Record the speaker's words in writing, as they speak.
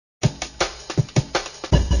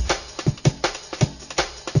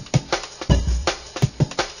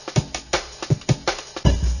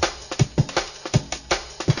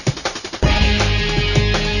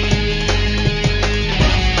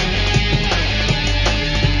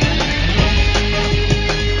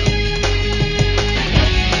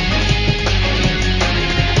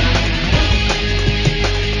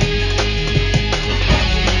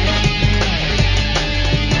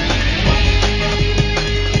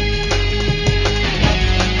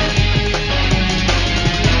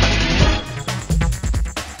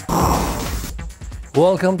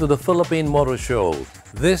Welcome to the Philippine Motor Show.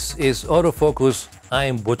 This is Autofocus.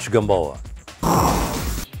 I'm Butch Gamboa.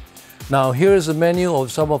 Now here is a menu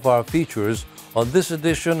of some of our features on this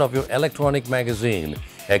edition of your electronic magazine,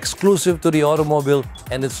 exclusive to the automobile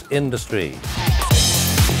and its industry.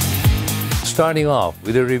 Starting off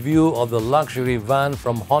with a review of the luxury van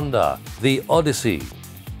from Honda, the Odyssey,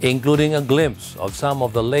 including a glimpse of some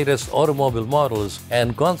of the latest automobile models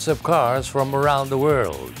and concept cars from around the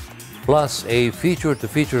world, plus a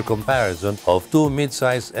feature-to-feature comparison of two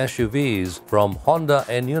mid-size SUVs from Honda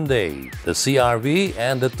and Hyundai, the CR-V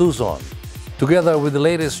and the Tucson. Together with the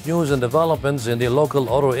latest news and developments in the local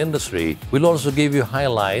auto industry, we'll also give you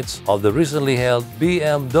highlights of the recently held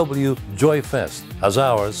BMW Joy Fest as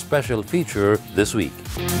our special feature this week.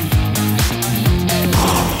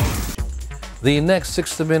 The next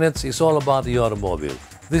 60 minutes is all about the automobile.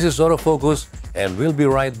 This is Autofocus, and we'll be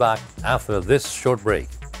right back after this short break.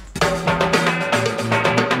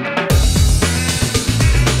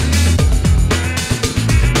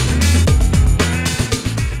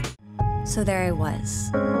 So there I was,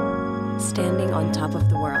 standing on top of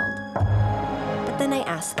the world. But then I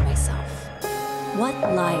asked myself, what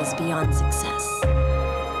lies beyond success?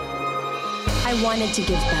 I wanted to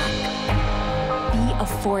give back, be a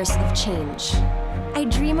force of change. I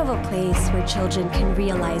dream of a place where children can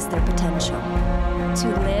realize their potential, to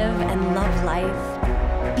live and love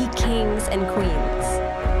life, be kings and queens,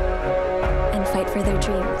 and fight for their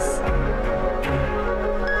dreams.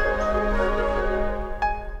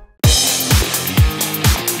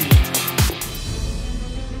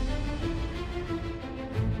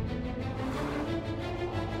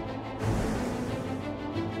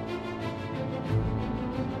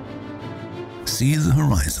 See the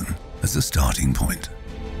horizon as a starting point.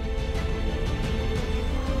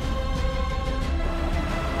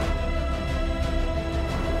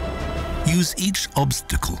 Use each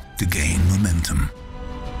obstacle to gain momentum.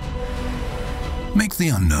 Make the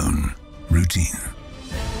unknown routine.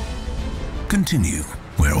 Continue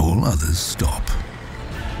where all others stop.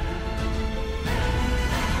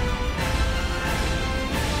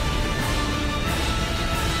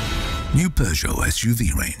 New Peugeot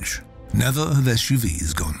SUV range. Never have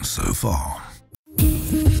SUVs gone so far.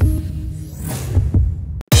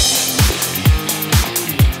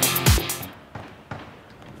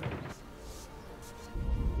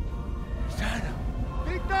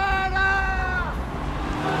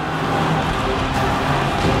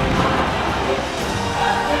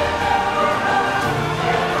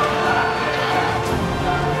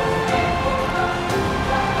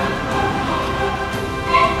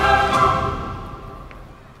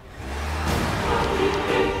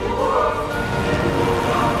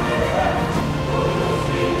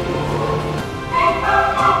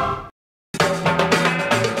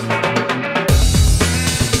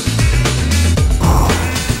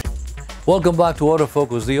 Welcome back to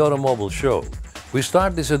Autofocus, the Automobile Show. We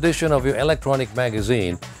start this edition of your electronic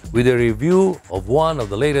magazine with a review of one of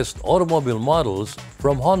the latest automobile models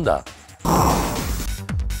from Honda.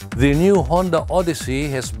 The new Honda Odyssey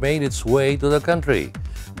has made its way to the country,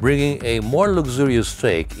 bringing a more luxurious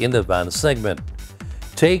take in the van segment.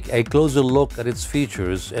 Take a closer look at its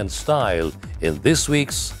features and style in this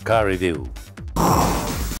week's car review.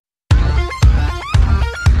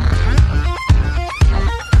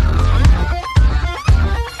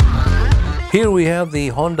 Here we have the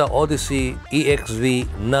Honda Odyssey EXV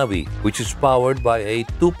Navi, which is powered by a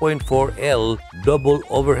 2.4L double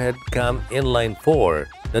overhead cam inline 4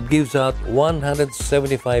 that gives out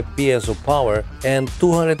 175 PS of power and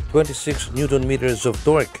 226 Newton meters of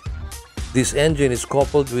torque. This engine is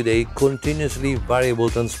coupled with a continuously variable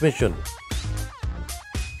transmission.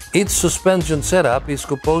 Its suspension setup is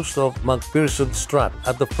composed of McPherson strut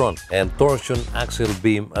at the front and torsion axle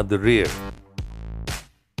beam at the rear.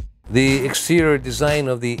 The exterior design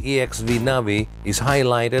of the EXV Navi is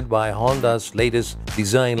highlighted by Honda's latest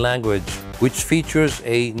design language, which features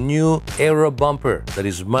a new Aero bumper that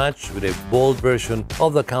is matched with a bold version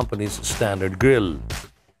of the company's standard grille.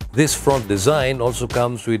 This front design also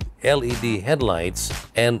comes with LED headlights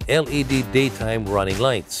and LED daytime running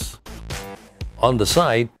lights. On the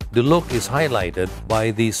side, the look is highlighted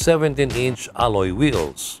by the 17-inch alloy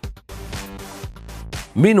wheels.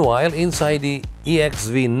 Meanwhile, inside the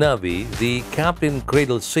EXV Navi, the cabin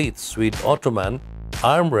cradle seats with ottoman,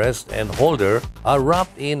 armrest and holder are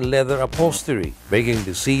wrapped in leather upholstery, making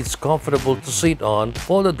the seats comfortable to sit on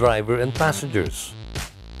for the driver and passengers.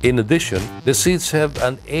 In addition, the seats have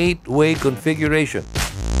an 8-way configuration.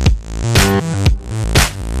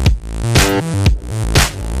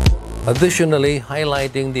 Additionally,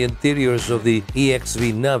 highlighting the interiors of the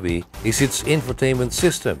EXV Navi is its infotainment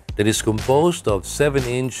system that is composed of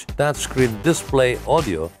 7-inch touchscreen display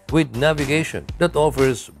audio with navigation that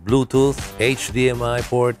offers Bluetooth, HDMI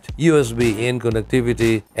port, USB-in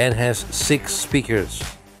connectivity, and has 6 speakers.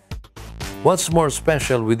 What's more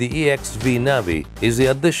special with the EXV Navi is the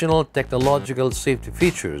additional technological safety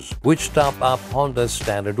features which top up Honda's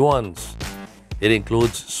standard ones. It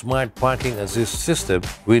includes smart parking assist system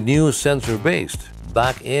with new sensor-based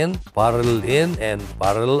back-in, parallel-in, and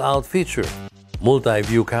parallel-out feature,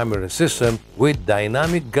 multi-view camera system with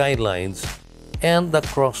dynamic guidelines, and the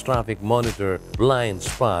cross-traffic monitor blind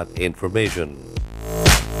spot information.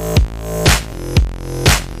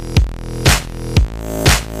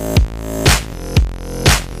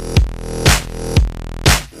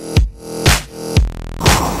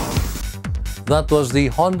 That was the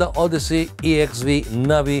Honda Odyssey EXV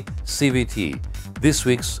Navi CVT, this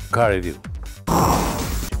week's car review.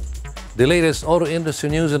 The latest auto industry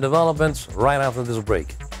news and developments right after this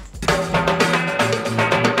break.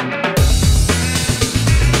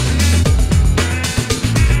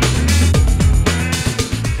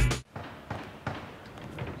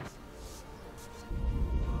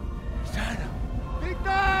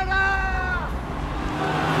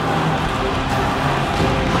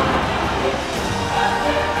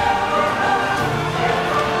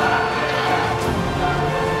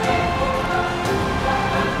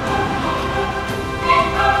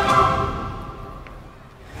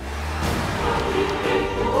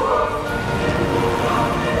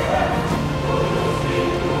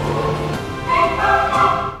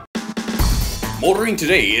 Motoring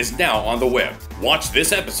Today is now on the web. Watch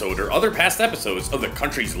this episode or other past episodes of the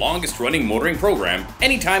country's longest-running motoring program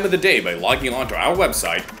any time of the day by logging on to our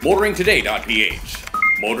website, motoringtoday.ph.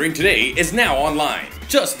 Motoring Today is now online,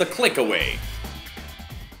 just a click away.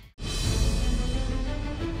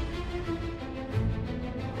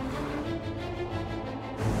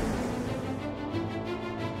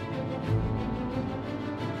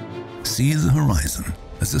 See the horizon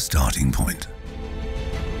as a starting point.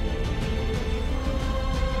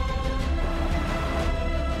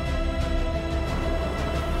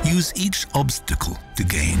 Use each obstacle to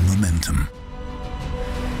gain momentum.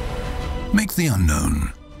 Make the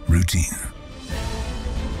unknown routine.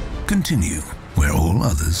 Continue where all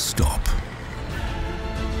others stop.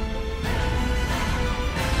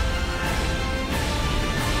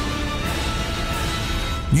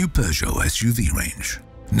 New Peugeot SUV range.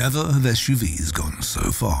 Never have SUVs gone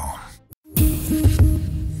so far.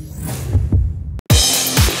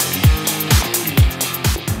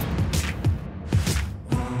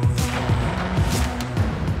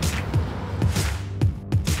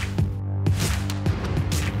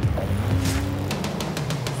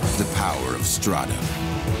 The power of Strada.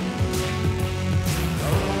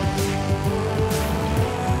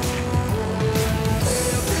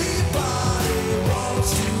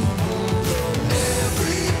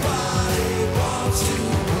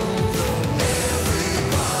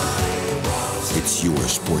 It's your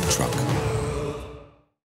sport truck.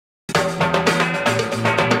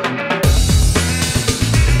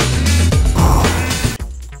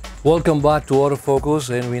 Welcome back to Autofocus,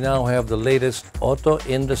 and we now have the latest auto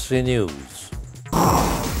industry news.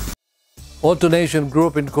 AutoNation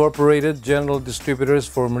Group Incorporated, general distributors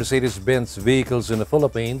for Mercedes-Benz vehicles in the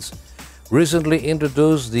Philippines, recently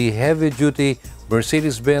introduced the heavy-duty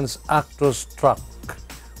Mercedes-Benz Actros truck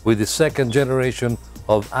with the second generation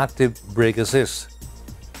of active brake assist.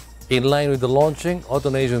 In line with the launching,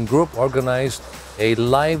 AutoNation Group organized a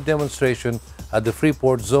live demonstration at the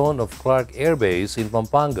Freeport Zone of Clark Air Base in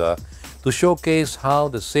Pampanga to showcase how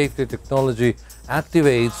the safety technology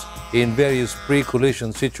activates in various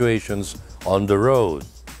pre-collision situations on the road.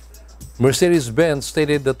 Mercedes-Benz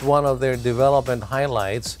stated that one of their development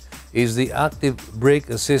highlights is the active brake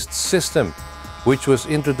assist system, which was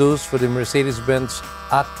introduced for the Mercedes-Benz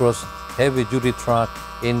Actros heavy-duty truck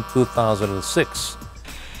in 2006.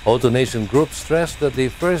 AutoNation Group stressed that the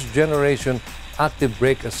first-generation active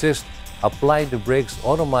brake assist applied the brakes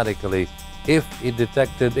automatically if it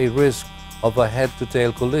detected a risk of a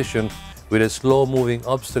head-to-tail collision with a slow-moving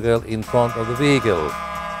obstacle in front of the vehicle.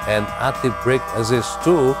 And active brake assist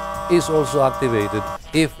 2 is also activated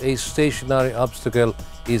if a stationary obstacle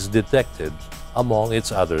is detected, among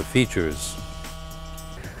its other features.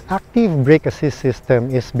 Active brake assist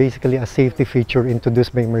system is basically a safety feature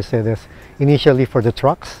introduced by Mercedes initially for the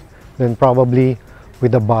trucks, then probably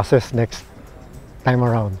with the buses next time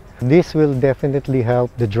around. This will definitely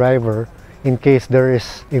help the driver in case there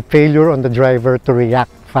is a failure on the driver to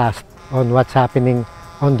react fast on what's happening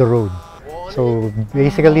on the road. So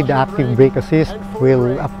basically the active brake assist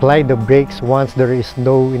will apply the brakes once there is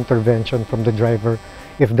no intervention from the driver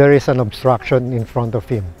if there is an obstruction in front of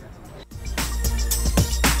him.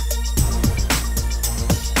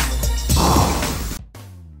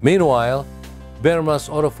 Meanwhile, Bermas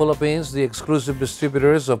Auto Philippines, the exclusive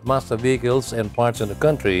distributors of Mazda vehicles and parts in the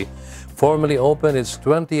country, formally opened its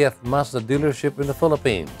 20th Mazda dealership in the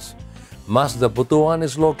Philippines. Mazda Butuan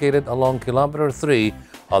is located along Kilometer 3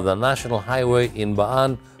 of the National Highway in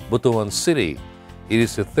Baan, Butuan City. It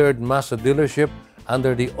is the third Mazda dealership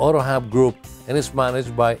under the AutoHub Group and is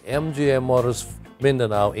managed by MGM Motors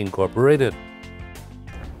Mindanao Incorporated.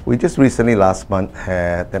 We just recently, last month,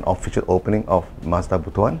 had an official opening of Mazda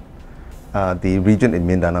Butuan. The region in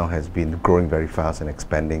Mindanao has been growing very fast and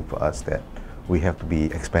expanding for us that we have to be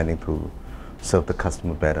expanding to serve the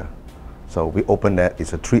customer better. So we opened that.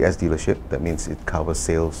 It's a 3S dealership. That means it covers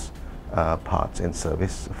sales, parts and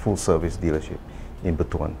service, full service dealership in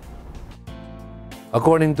Butuan.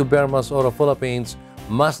 According to Bermas Auto Philippines,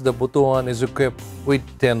 Mazda Butuan is equipped with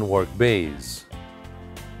 10 work bays.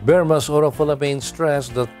 Bermas Auto Philippines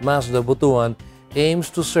stressed that Mazda Butuan aims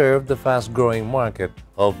to serve the fast-growing market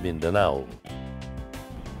of Mindanao.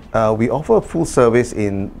 We offer a full service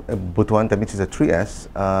in Butuan. That means it's a 3S.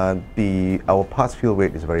 Our parts fill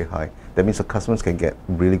rate is very high. That means the customers can get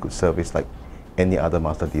really good service like any other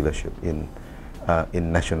Mazda dealership in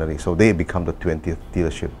nationally. So they become the 20th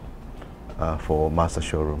dealership for Mazda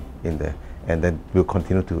showroom in there. And then we'll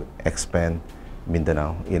continue to expand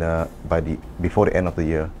Mindanao before the end of the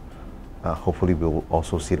year. Hopefully we'll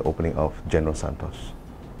also see the opening of General Santos.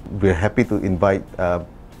 We're happy to invite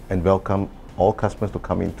and welcome all customers to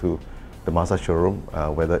come into the Mazda showroom,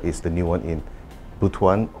 whether it's the new one in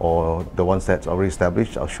Butuan or the ones that's already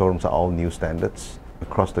established. Our showrooms are all new standards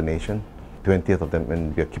across the nation, 20th of them,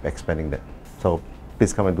 and we'll keep expanding that. So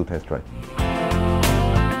please come and do test drive.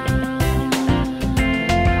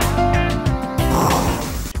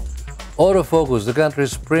 Autofocus, the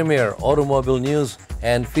country's premier automobile news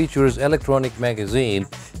and features electronic magazine,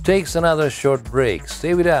 takes another short break.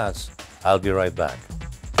 Stay with us. I'll be right back.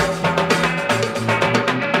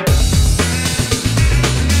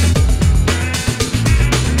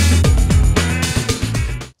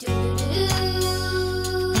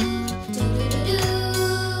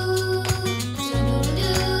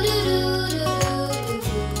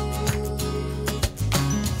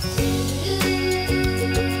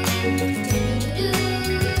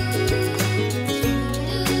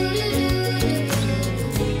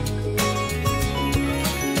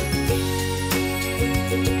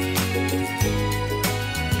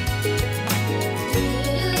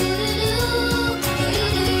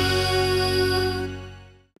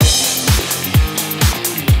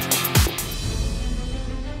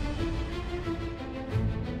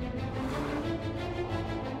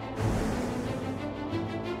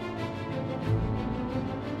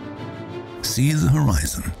 See the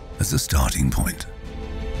horizon as a starting point.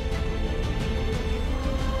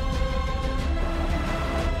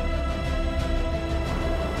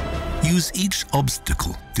 Use each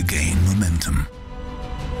obstacle to gain momentum.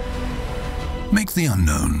 Make the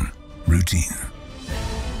unknown routine.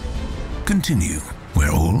 Continue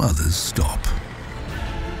where all others stop.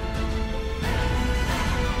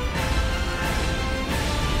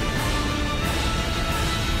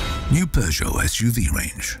 New Peugeot SUV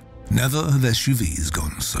range. Never have SUVs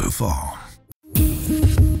gone so far.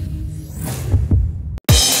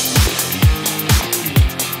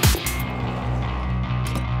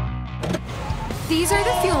 These are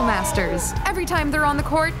the Fuel Masters. Every time they're on the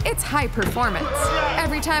court, it's high performance.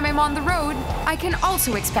 Every time I'm on the road, I can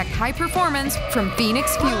also expect high performance from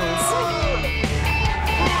Phoenix Fuels.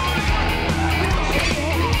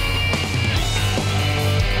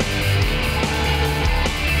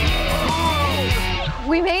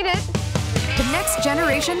 We made it! The next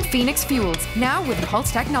generation Phoenix Fuels, now with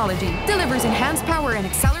Pulse technology, delivers enhanced power and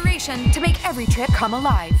acceleration to make every trip come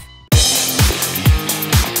alive.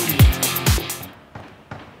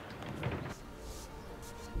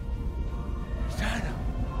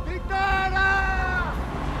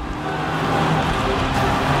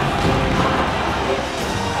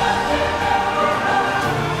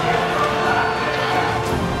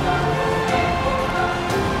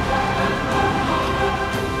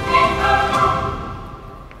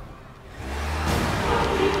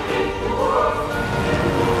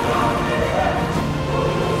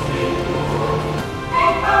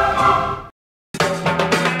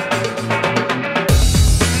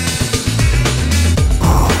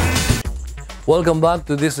 Welcome back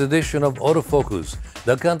to this edition of Autofocus,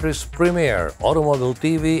 the country's premier automobile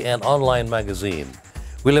TV and online magazine.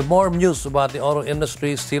 We'll have more news about the auto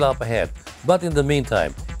industry still up ahead. But in the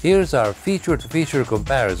meantime, here's our feature-to-feature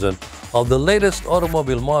comparison of the latest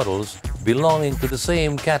automobile models belonging to the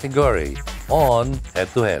same category on Head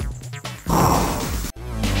to Head.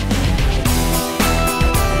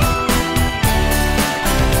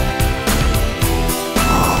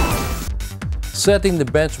 Setting the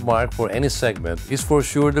benchmark for any segment is for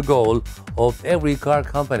sure the goal of every car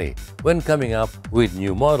company when coming up with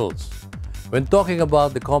new models. When talking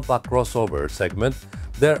about the compact crossover segment,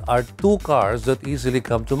 there are two cars that easily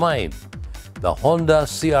come to mind: the Honda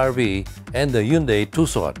CR-V and the Hyundai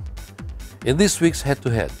Tucson. In this week's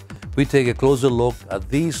Head-to-Head, we take a closer look at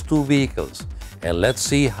these two vehicles and let's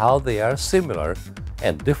see how they are similar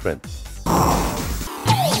and different.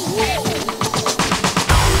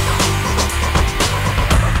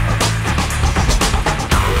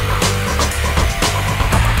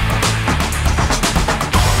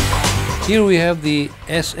 Here we have the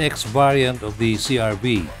SX variant of the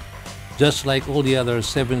CR-V. Just like all the other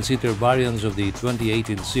 7-seater variants of the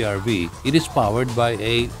 2018 CR-V, it is powered by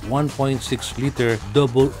a 1.6-liter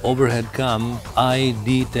double overhead cam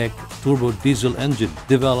iD-Tech turbo diesel engine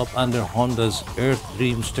developed under Honda's Earth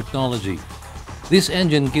Dreams technology. This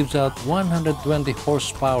engine gives out 120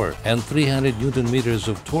 horsepower and 300 Nm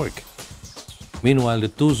of torque. Meanwhile, the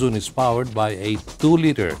Tucson is powered by a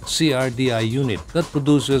 2-liter CRDI unit that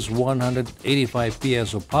produces 185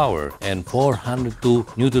 PS of power and 402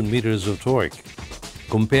 Nm of torque.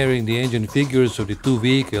 Comparing the engine figures of the two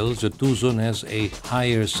vehicles, the Tucson has a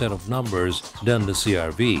higher set of numbers than the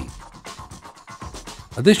CR-V.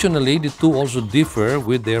 Additionally, the two also differ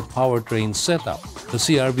with their powertrain setup. The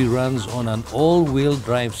CR-V runs on an all-wheel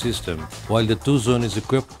drive system, while the Tucson is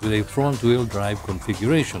equipped with a front-wheel drive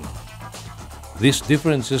configuration. These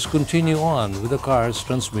differences continue on with the car's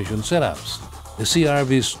transmission setups. The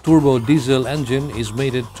CR-V's turbo diesel engine is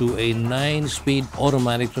mated to a 9-speed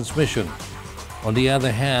automatic transmission. On the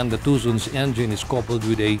other hand, the Tucson's engine is coupled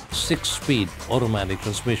with a 6-speed automatic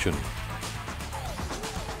transmission.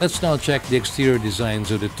 Let's now check the exterior designs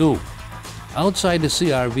of the two. Outside the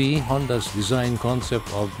CR-V, Honda's design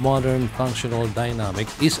concept of modern functional dynamic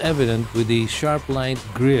is evident with the sharp-lined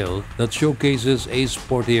grille that showcases a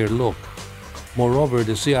sportier look. Moreover,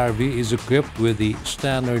 the CR-V is equipped with the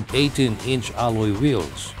standard 18-inch alloy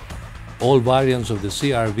wheels. All variants of the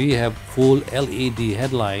CR-V have full LED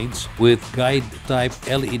headlights with guide-type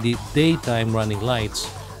LED daytime running lights,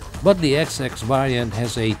 but the XX variant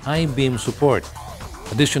has a high beam support.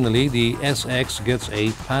 Additionally, the SX gets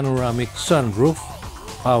a panoramic sunroof,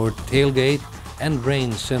 powered tailgate, and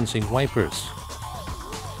rain-sensing wipers.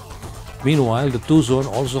 Meanwhile, the Tucson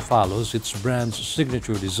also follows its brand's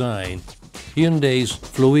signature design, Hyundai's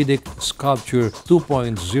Fluidic Sculpture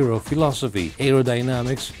 2.0 philosophy.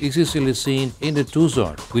 Aerodynamics is easily seen in the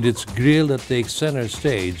Tucson, with its grille that takes center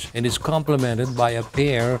stage and is complemented by a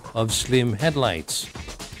pair of slim headlights.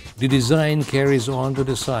 The design carries on to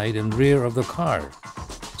the side and rear of the car.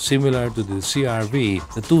 Similar to the CR-V,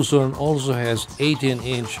 the Tucson also has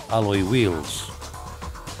 18-inch alloy wheels.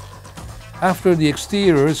 After the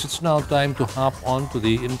exteriors, it's now time to hop onto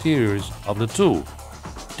the interiors of the two.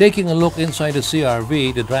 Taking a look inside the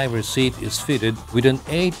CR-V, the driver's seat is fitted with an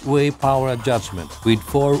 8-way power adjustment with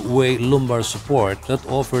 4-way lumbar support that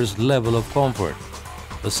offers level of comfort.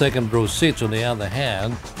 The second row seats, on the other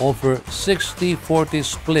hand, offer 60-40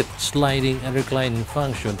 split sliding and reclining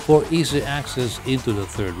function for easy access into the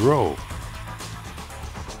third row.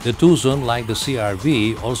 The Tucson, like the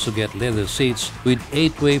CR-V, also get leather seats with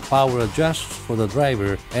 8-way power adjusts for the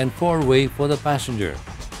driver and 4-way for the passenger.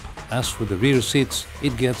 As for the rear seats,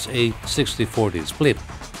 it gets a 60-40 split.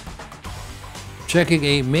 Checking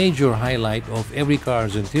a major highlight of every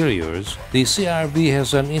car's interiors, the CR-V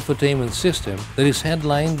has an infotainment system that is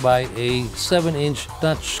headlined by a 7-inch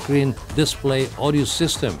touchscreen display audio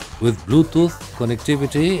system with Bluetooth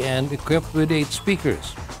connectivity and equipped with 8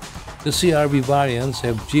 speakers. The CR-V variants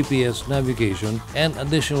have GPS navigation and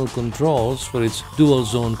additional controls for its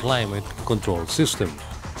dual-zone climate control system.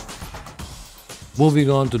 Moving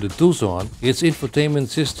on to the Tucson, its infotainment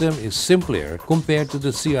system is simpler compared to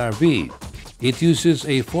the CR-V. It uses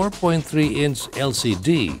a 4.3-inch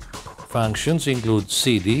LCD. Functions include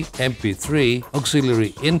CD, MP3,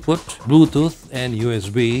 auxiliary input, Bluetooth, and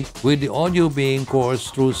USB, with the audio being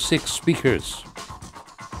coursed through 6 speakers.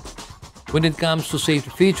 When it comes to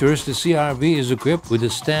safety features, the CR-V is equipped with the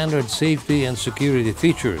standard safety and security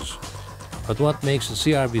features. But what makes the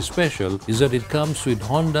CR-V special is that it comes with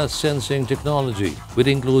Honda sensing technology, which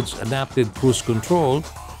includes adaptive cruise control,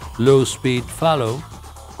 low-speed follow,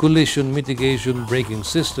 collision mitigation braking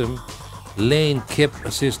system, lane keep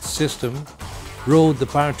assist system, road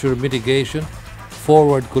departure mitigation,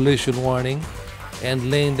 forward collision warning, and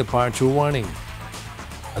lane departure warning.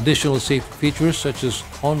 Additional safety features such as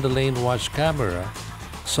Honda Lane Watch camera,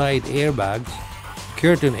 side airbags,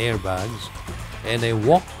 curtain airbags, and a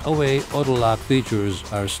walk-away auto-lock features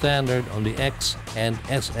are standard on the X and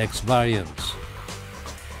SX variants.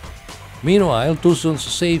 Meanwhile, Tucson's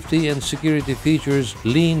safety and security features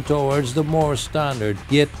lean towards the more standard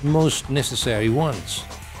yet most necessary ones.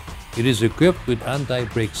 It is equipped with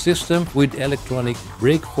anti-brake system with electronic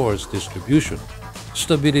brake force distribution,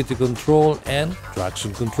 stability control, and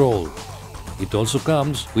traction control. It also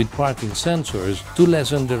comes with parking sensors to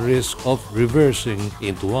lessen the risk of reversing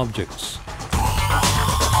into objects.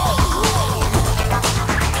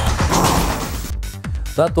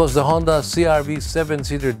 That was the Honda CR-V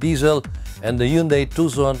 7-seater diesel and the Hyundai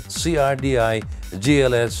Tucson CR-Di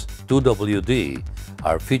GLS 2WD,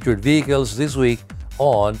 our featured vehicles this week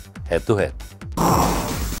on Head to Head.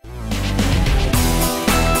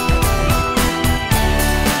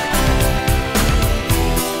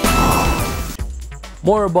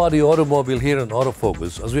 More about the automobile here on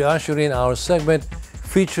Autofocus as we usher in our segment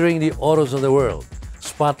featuring the autos of the world,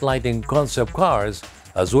 spotlighting concept cars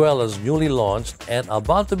as well as newly launched and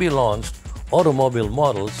about to be launched automobile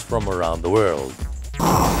models from around the world.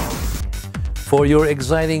 For your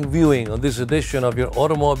exciting viewing on this edition of your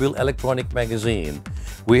Automobile Electronic Magazine,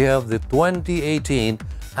 we have the 2018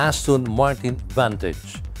 Aston Martin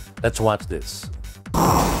Vantage. Let's watch this.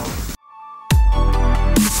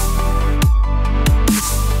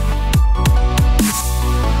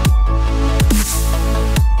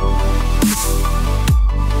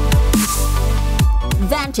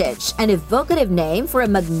 Vantage, an evocative name for a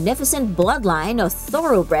magnificent bloodline of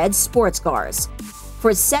thoroughbred sports cars.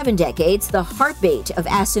 For 7 decades, the heartbeat of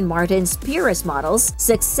Aston Martin's purest models,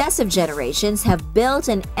 successive generations have built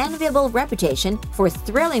an enviable reputation for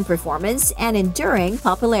thrilling performance and enduring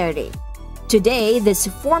popularity. Today, this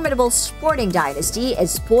formidable sporting dynasty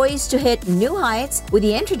is poised to hit new heights with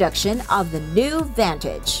the introduction of the new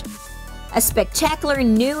Vantage. A spectacular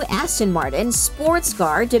new Aston Martin sports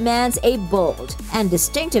car demands a bold and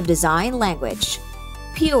distinctive design language.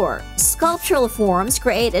 Pure, sculptural forms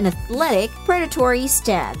create an athletic, predatory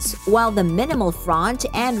stance, while the minimal front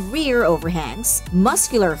and rear overhangs,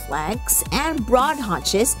 muscular flanks, and broad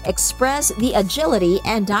haunches express the agility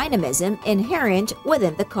and dynamism inherent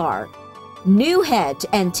within the car. New head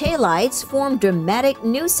and taillights form dramatic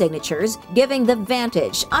new signatures, giving the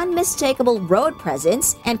Vantage unmistakable road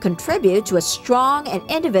presence and contribute to a strong and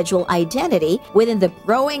individual identity within the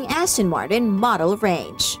growing Aston Martin model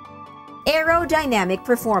range. Aerodynamic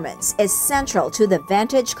performance is central to the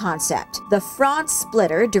Vantage concept. The front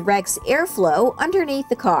splitter directs airflow underneath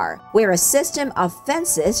the car, where a system of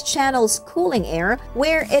fences channels cooling air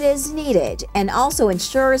where it is needed and also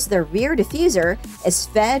ensures the rear diffuser is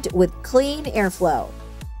fed with clean airflow.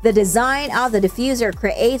 The design of the diffuser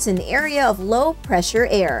creates an area of low-pressure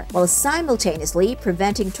air while simultaneously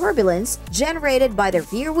preventing turbulence generated by the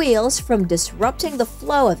rear wheels from disrupting the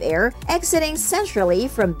flow of air exiting centrally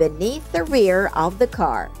from beneath the rear of the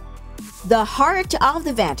car. The heart of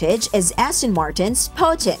the Vantage is Aston Martin's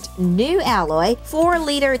potent new alloy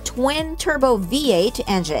 4-liter twin-turbo V8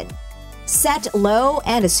 engine. Set low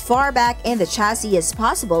and as far back in the chassis as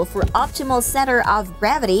possible for optimal center of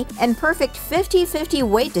gravity and perfect 50-50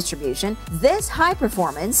 weight distribution, this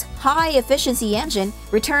high-performance, high-efficiency engine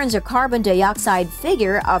returns a carbon dioxide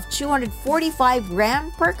figure of 245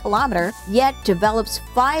 grams per kilometer, yet develops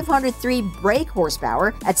 503 brake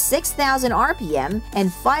horsepower at 6,000 RPM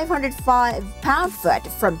and 505 pound-foot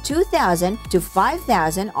from 2,000 to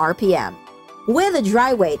 5,000 RPM. With a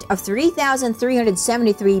dry weight of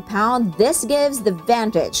 3,373 pounds, this gives the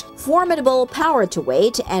Vantage formidable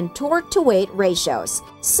power-to-weight and torque-to-weight ratios,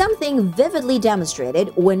 something vividly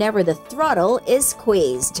demonstrated whenever the throttle is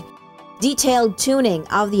squeezed. Detailed tuning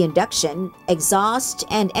of the induction, exhaust,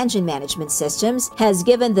 and engine management systems has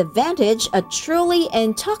given the Vantage a truly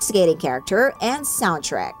intoxicating character and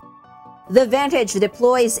soundtrack. The Vantage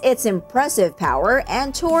deploys its impressive power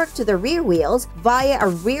and torque to the rear wheels via a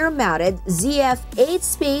rear-mounted ZF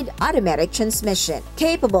 8-speed automatic transmission,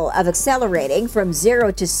 capable of accelerating from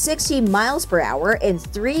 0 to 60 miles per hour in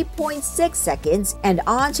 3.6 seconds and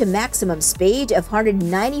on to maximum speed of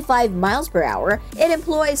 195 miles per hour. It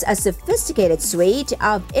employs a sophisticated suite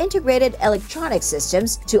of integrated electronic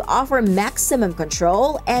systems to offer maximum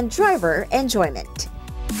control and driver enjoyment.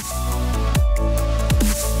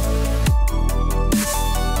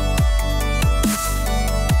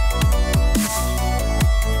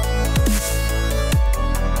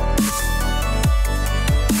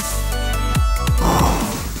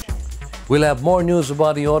 We'll have more news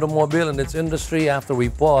about the automobile and its industry after we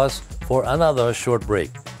pause for another short break.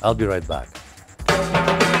 I'll be right back.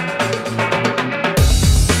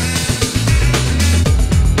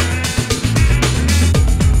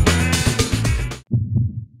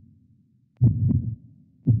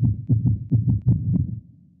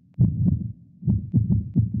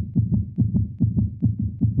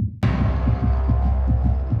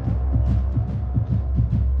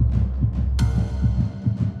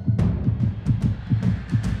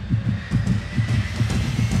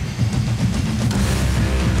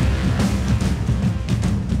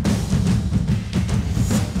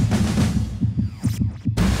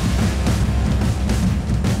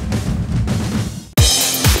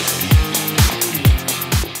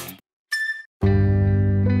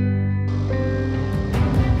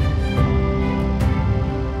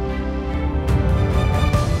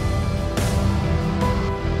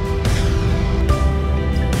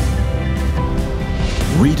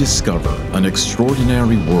 Rediscover an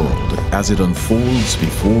extraordinary world as it unfolds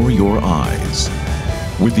before your eyes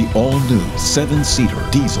with the all-new 7-seater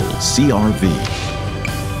diesel CR-V.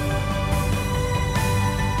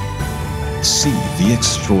 See the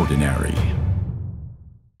extraordinary.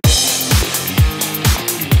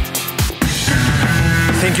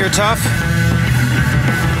 Think you're tough?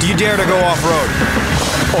 Do you dare to go off-road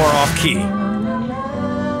or off-key?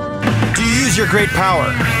 Do you use your great power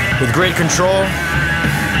with great control?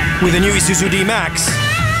 With the new Isuzu D-Max,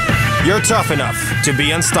 you're tough enough to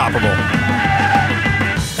be unstoppable.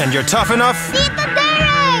 And you're tough enough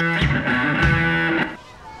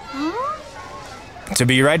to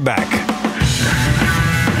be right back.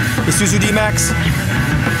 Isuzu D-Max,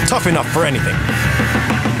 tough enough for anything.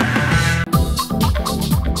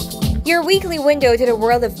 Your weekly window to the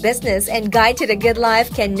world of business and guide to the good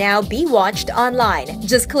life can now be watched online.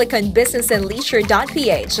 Just click on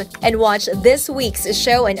businessandleisure.ph and watch this week's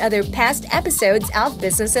show and other past episodes of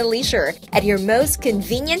Business and Leisure at your most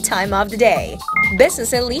convenient time of the day.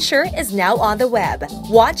 Business and Leisure is now on the web.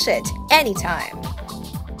 Watch it anytime.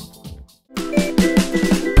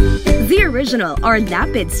 The original or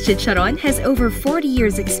Lapid's Chicharon has over 40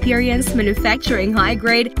 years experience manufacturing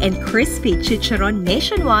high-grade and crispy chicharon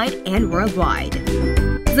nationwide and worldwide.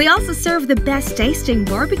 They also serve the best-tasting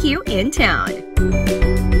barbecue in town.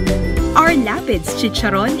 Our Lapid's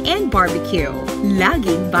Chicharon and Barbecue.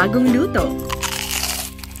 Laging bagong luto.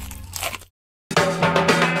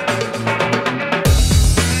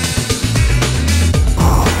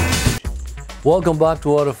 Welcome back to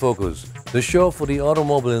Autofocus, the show for the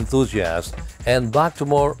automobile enthusiast, and back to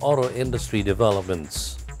more auto industry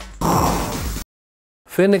developments.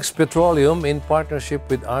 Phoenix Petroleum, in partnership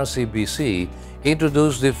with RCBC,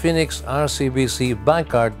 introduced the Phoenix RCBC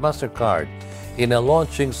Bankcard MasterCard in a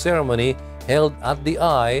launching ceremony held at the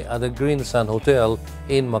Eye at the Green Sun Hotel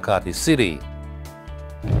in Makati City.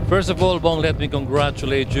 First of all, Bong, let me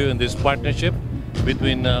congratulate you in this partnership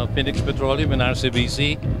between Phoenix Petroleum and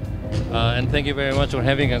RCBC. And thank you very much for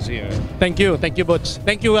having us here. Thank you, Butch.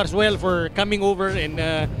 Thank you as well for coming over and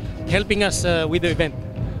helping us with the event.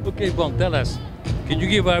 Okay, Bong, tell us, can you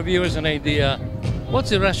give our viewers an idea, what's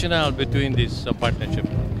the rationale between this partnership?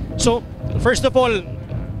 So, first of all,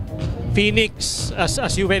 Phoenix,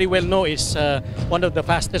 as you very well know, is one of the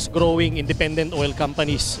fastest growing independent oil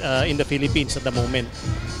companies in the Philippines at the moment.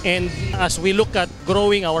 And as we look at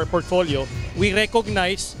growing our portfolio, we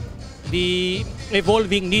recognize the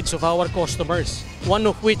evolving needs of our customers, one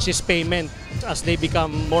of which is payment. As they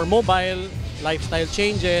become more mobile, lifestyle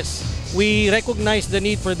changes, we recognize the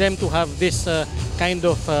need for them to have this kind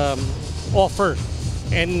of offer.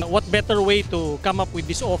 And what better way to come up with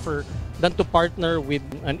this offer than to partner with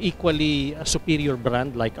an equally superior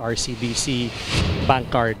brand like RCBC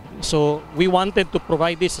Bankcard. So we wanted to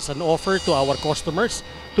provide this as an offer to our customers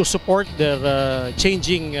to support their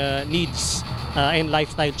changing needs and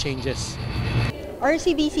lifestyle changes.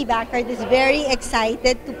 RCBC Bankcard is very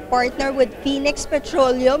excited to partner with Phoenix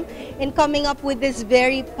Petroleum in coming up with this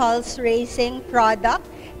very pulse racing product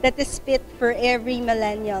that is fit for every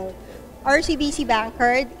millennial. RCBC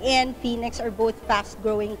Bankcard and Phoenix are both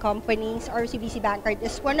fast-growing companies. RCBC Bankcard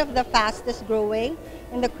is one of the fastest-growing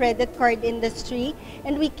in the credit card industry,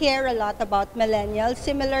 and we care a lot about millennials,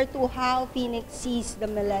 similar to how Phoenix sees the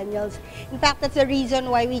millennials. In fact, that's the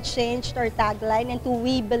reason why we changed our tagline into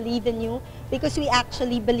 "We Believe in You," because we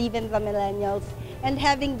actually believe in the millennials. And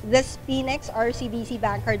having this Phoenix RCBC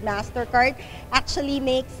Bankcard MasterCard actually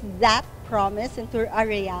makes that promise into a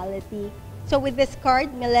reality. So with this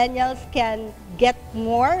card, millennials can get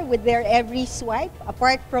more with their every swipe.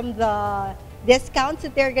 Apart from the discounts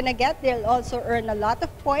that they're gonna get, they'll also earn a lot of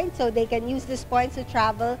points, so they can use these points to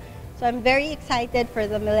travel So I'm very excited for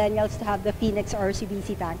the millennials to have the Phoenix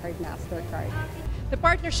RCBC Bankcard MasterCard. The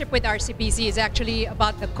partnership with RCBC is actually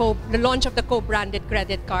about the launch of the co-branded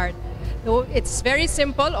credit card. So it's very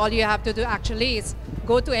simple. All you have to do actually is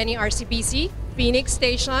go to any RCBC, Phoenix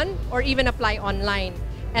station, or even apply online.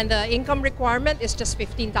 And the income requirement is just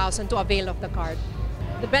 $15,000 to avail of the card.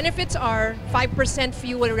 The benefits are 5%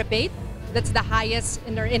 fuel rebate. That's the highest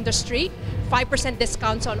in our industry. 5%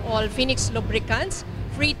 discounts on all Phoenix lubricants,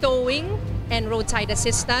 free towing and roadside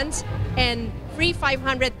assistance, and free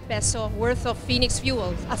 500 peso worth of Phoenix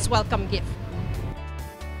fuels as welcome gift.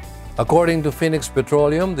 According to Phoenix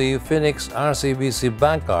Petroleum, the Phoenix RCBC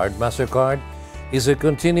Bankcard MasterCard is a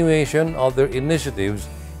continuation of their initiatives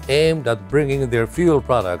aimed at bringing their fuel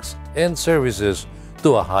products and services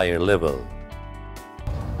to a higher level.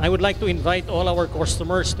 I would like to invite all our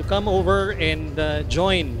customers to come over and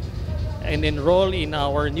join and enroll in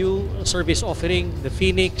our new service offering, the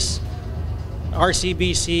Phoenix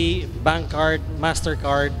RCBC Bankcard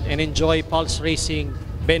MasterCard, and enjoy Pulse Racing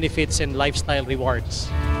benefits and lifestyle rewards.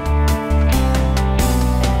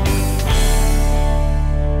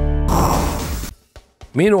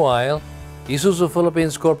 Meanwhile, Isuzu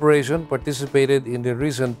Philippines Corporation participated in the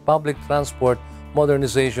recent Public Transport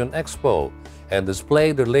Modernization Expo and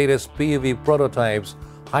displayed their latest PUV prototypes,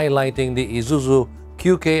 highlighting the Isuzu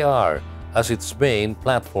QKR as its main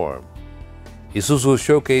platform. Isuzu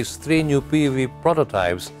showcased 3 new PUV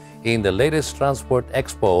prototypes in the latest Transport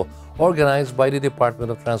Expo organized by the Department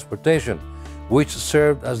of Transportation, which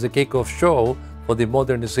served as the kickoff show for the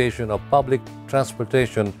modernization of public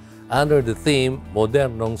transportation under the theme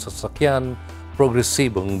Modernong Sasakyan,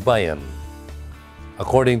 Progresibong Bayan.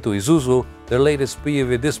 According to Isuzu, their latest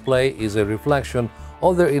PUV display is a reflection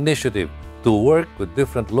of their initiative to work with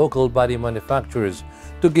different local body manufacturers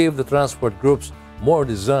to give the transport groups more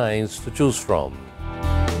designs to choose from.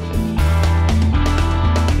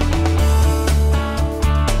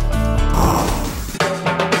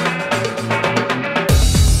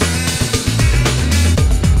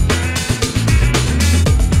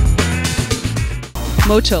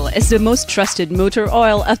 Motul is the most trusted motor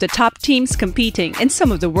oil of the top teams competing in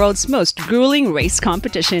some of the world's most grueling race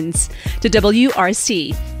competitions, the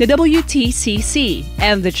WRC, the WTCC,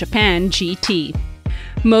 and the Japan GT.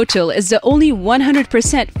 Motul is the only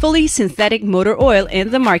 100% fully synthetic motor oil in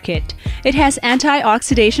the market. It has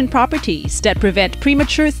antioxidant properties that prevent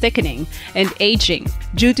premature thickening and aging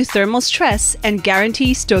due to thermal stress and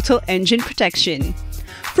guarantees total engine protection.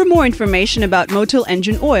 For more information about Motul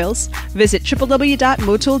engine oils, visit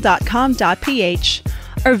www.motul.com.ph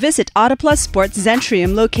or visit Autoplus Sports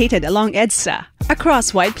Zentrium located along EDSA,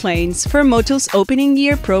 across White Plains, for Motul's opening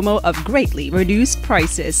year promo of greatly reduced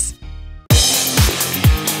prices.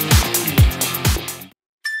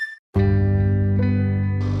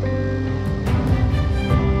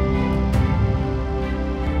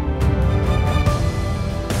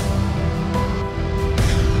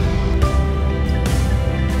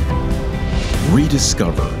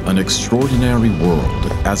 Rediscover an extraordinary world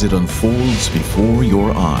as it unfolds before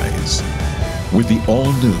your eyes with the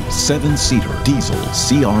all-new 7-seater diesel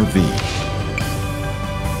CR-V.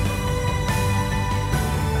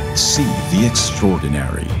 See the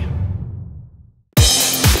extraordinary.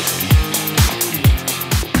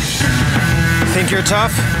 Think you're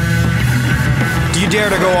tough? Do you dare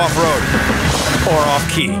to go off-road or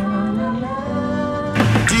off-key?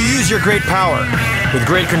 Do you use your great power with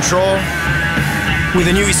great control? With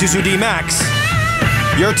the new Isuzu D-Max,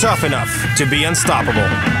 you're tough enough to be unstoppable.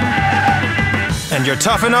 And you're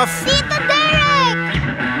tough enough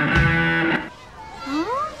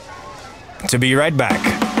to be right back.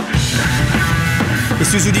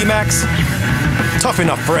 Isuzu D-Max, tough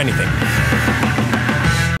enough for anything.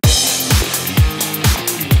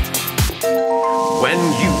 When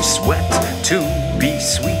you sweat to be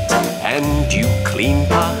sweet and you clean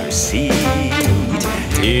car seat,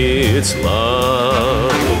 it's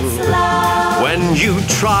love. When you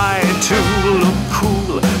try to look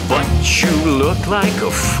cool, but you look like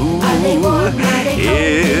a fool,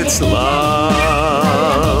 it's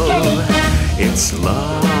love. It's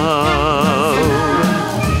love.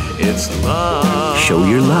 It's love. Show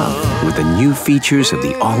your love with the new features of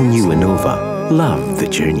the all-new Innova. Love the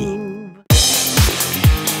journey.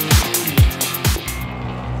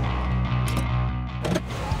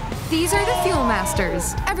 These are the Fuel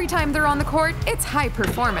Masters. Every time they're on the court, it's high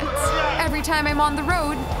performance. Every time I'm on the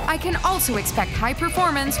road, I can also expect high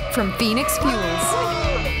performance from Phoenix Fuels.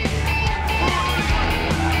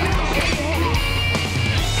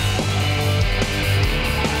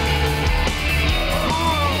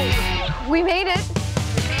 We made it!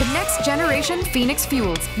 The next generation Phoenix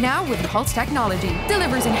Fuels, now with Pulse technology,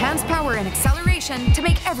 delivers enhanced power and acceleration to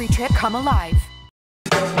make every trip come alive.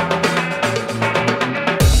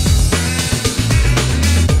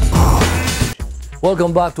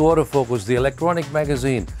 Welcome back to Autofocus, the electronic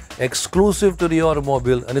magazine exclusive to the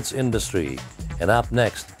automobile and its industry. And up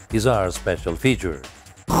next is our special feature.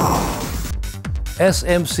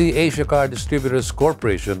 SMC Asia Car Distributors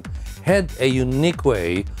Corporation had a unique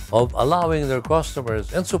way of allowing their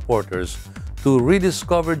customers and supporters to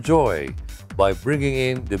rediscover joy by bringing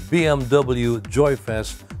in the BMW Joy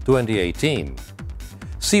Fest 2018.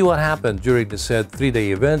 See what happened during the said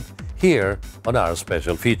 3-day event here on our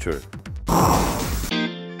special feature.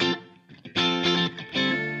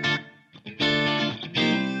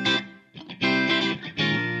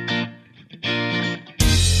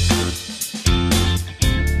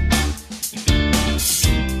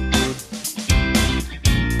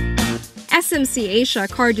 SMC Asia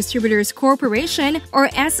Car Distributors Corporation, or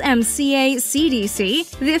SMCA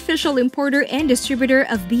CDC, the official importer and distributor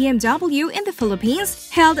of BMW in the Philippines,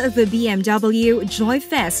 held the BMW Joy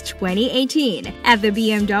Fest 2018 at the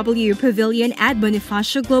BMW Pavilion at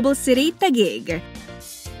Bonifacio Global City, Taguig.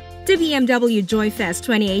 The BMW Joy Fest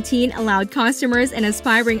 2018 allowed customers and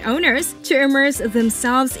aspiring owners to immerse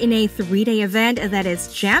themselves in a 3-day event that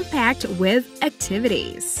is jam-packed with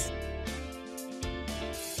activities.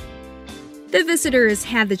 The visitors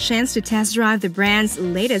had the chance to test drive the brand's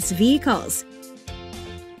latest vehicles.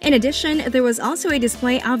 In addition, there was also a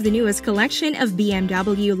display of the newest collection of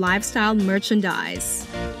BMW lifestyle merchandise.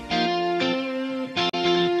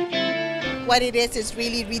 What it is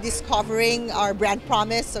really rediscovering our brand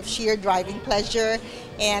promise of sheer driving pleasure.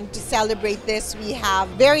 And to celebrate this, we have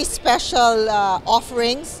very special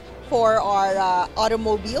offerings for our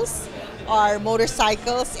automobiles, our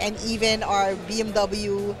motorcycles, and even our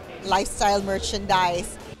BMW lifestyle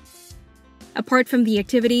merchandise. Apart from the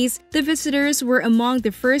activities, the visitors were among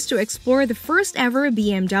the first to explore the first ever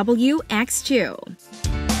BMW X2.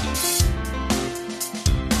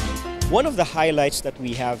 One of the highlights that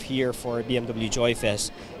we have here for BMW Joy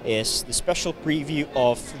Fest is the special preview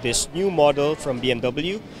of this new model from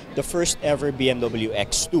BMW, the first ever BMW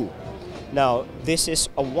X2. Now, this is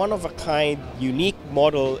a one-of-a-kind, unique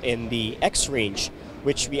model in the X range,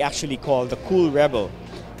 which we actually call the Cool Rebel,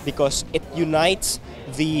 because it unites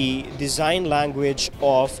the design language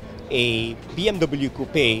of a BMW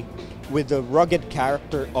coupe with the rugged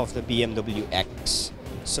character of the BMW X.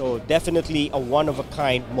 So definitely a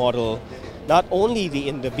one-of-a-kind model, not only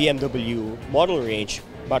in the BMW model range,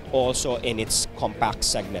 but also in its compact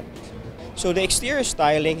segment. So the exterior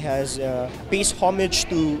styling pays homage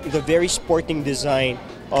to the very sporting design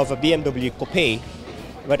of a BMW coupe,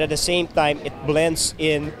 but at the same time it blends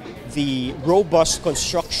in the robust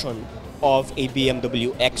construction of a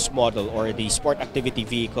BMW X model, or the sport activity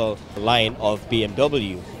vehicle line of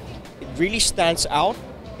BMW. It really stands out,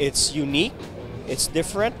 it's unique, it's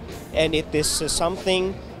different, and it is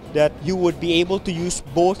something that you would be able to use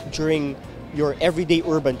both during your everyday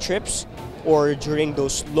urban trips or during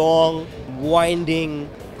those long, winding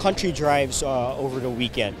country drives over the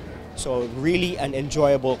weekend. So really an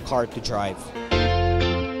enjoyable car to drive.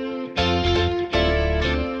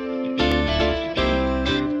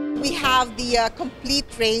 We have the complete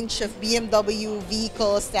range of BMW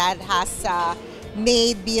vehicles that has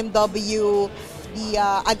made BMW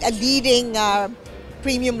a leading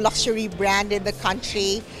premium luxury brand in the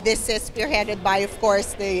country. This is spearheaded by, of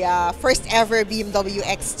course, the first ever BMW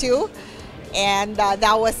X2. And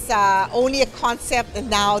that was only a concept, and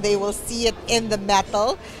now they will see it in the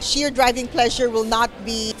metal. Sheer driving pleasure will not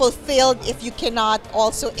be fulfilled if you cannot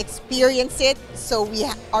also experience it. So we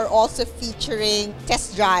are also featuring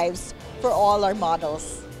test drives for all our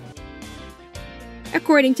models.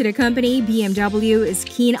 According to the company, BMW is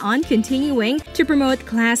keen on continuing to promote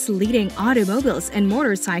class-leading automobiles and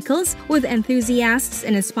motorcycles with enthusiasts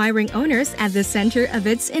and aspiring owners at the center of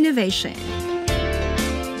its innovation.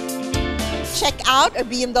 Check out our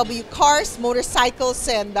BMW cars, motorcycles,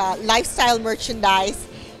 and lifestyle merchandise,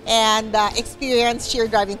 and experience sheer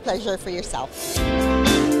driving pleasure for yourself.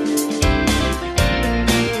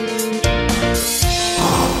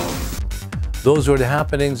 Those were the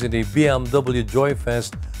happenings in the BMW Joy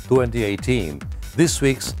Fest 2018, this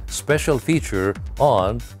week's special feature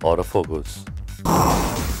on Autofocus.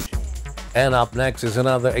 And up next is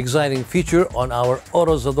another exciting feature on our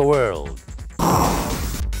Autos of the World.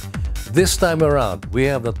 This time around, we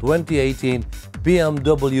have the 2018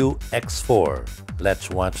 BMW X4.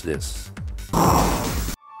 Let's watch this.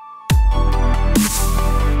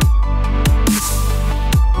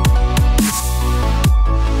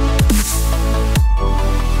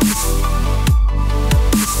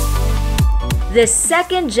 The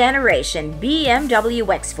second generation BMW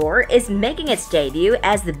X4 is making its debut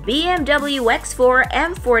as the BMW X4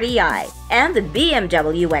 M40i and the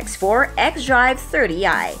BMW X4 xDrive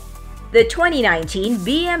 30i. The 2019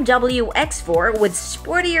 BMW X4 with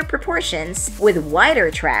sportier proportions, with wider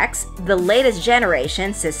tracks, the latest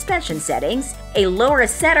generation suspension settings, a lower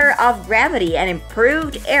center of gravity and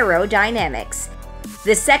improved aerodynamics.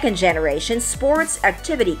 The second generation Sports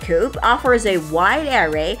Activity Coupe offers a wide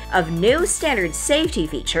array of new standard safety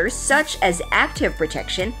features such as active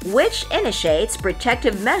protection, which initiates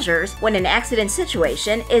protective measures when an accident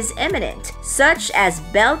situation is imminent, such as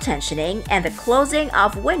belt tensioning and the closing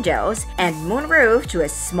of windows and moonroof to a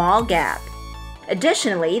small gap.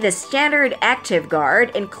 Additionally, the standard Active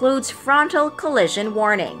Guard includes frontal collision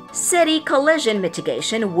warning, city collision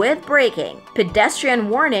mitigation with braking, pedestrian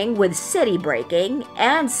warning with city braking,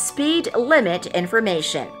 and speed limit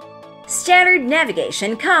information. Standard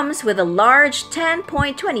navigation comes with a large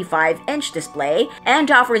 10.25-inch display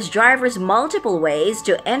and offers drivers multiple ways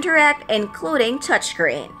to interact, including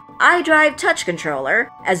touchscreen, iDrive touch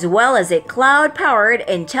controller, as well as a cloud-powered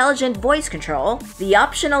intelligent voice control. The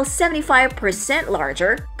optional 75%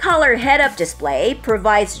 larger color head-up display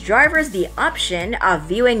provides drivers the option of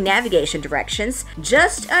viewing navigation directions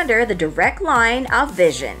just under the direct line of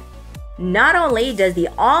vision. Not only does the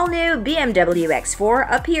all-new BMW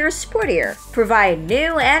X4 appear sportier, provide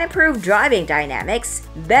new and improved driving dynamics,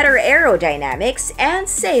 better aerodynamics, and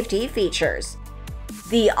safety features.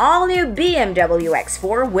 The all-new BMW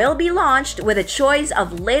X4 will be launched with a choice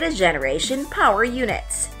of latest generation power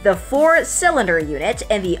units. The 4-cylinder unit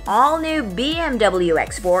in the all-new BMW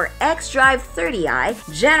X4 xDrive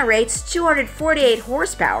 30i generates 248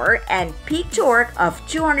 horsepower and peak torque of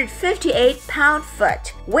 258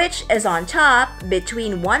 pound-foot, which is on top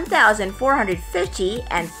between 1,450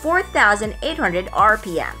 and 4,800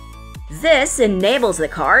 RPM. This enables the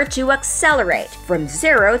car to accelerate from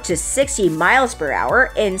 0 to 60 miles per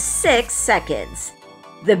hour in 6 seconds.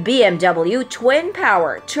 The BMW Twin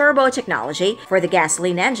Power Turbo technology for the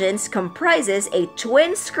gasoline engines comprises a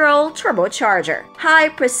twin-scroll turbocharger,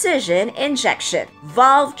 high-precision injection,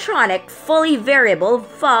 Valvetronic fully variable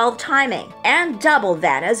valve timing, and double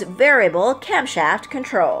Vanna's variable camshaft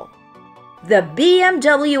control. The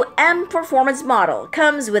BMW M Performance model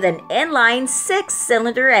comes with an inline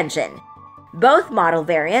 6-cylinder engine. Both model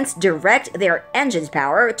variants direct their engine's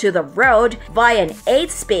power to the road via an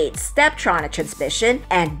 8-speed Steptronic transmission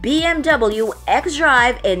and BMW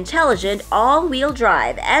xDrive intelligent all-wheel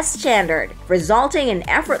drive as standard, resulting in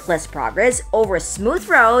effortless progress over smooth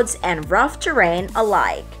roads and rough terrain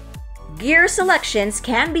alike. Gear selections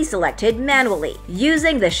can be selected manually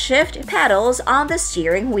using the shift pedals on the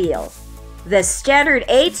steering wheel. The standard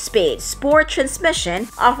 8-speed sport transmission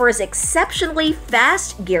offers exceptionally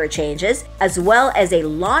fast gear changes as well as a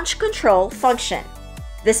launch control function.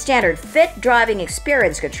 The standard Fit Driving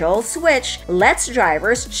Experience Control switch lets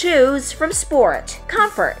drivers choose from Sport,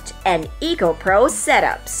 Comfort, and EcoPro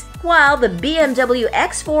setups, while the BMW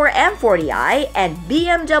X4 M40i and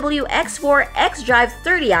BMW X4 xDrive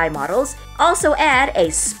 30i models also add a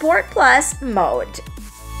Sport Plus mode.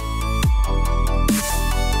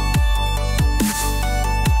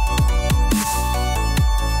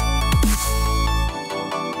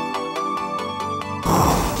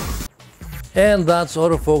 And that's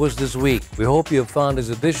Autofocus this week. We hope you have found this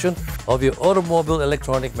edition of your Automobile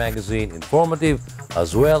Electronic Magazine informative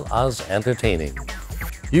as well as entertaining.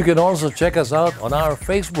 You can also check us out on our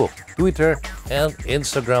Facebook, Twitter, and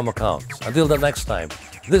Instagram accounts. Until the next time,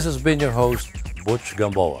 this has been your host, Butch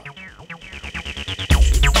Gamboa.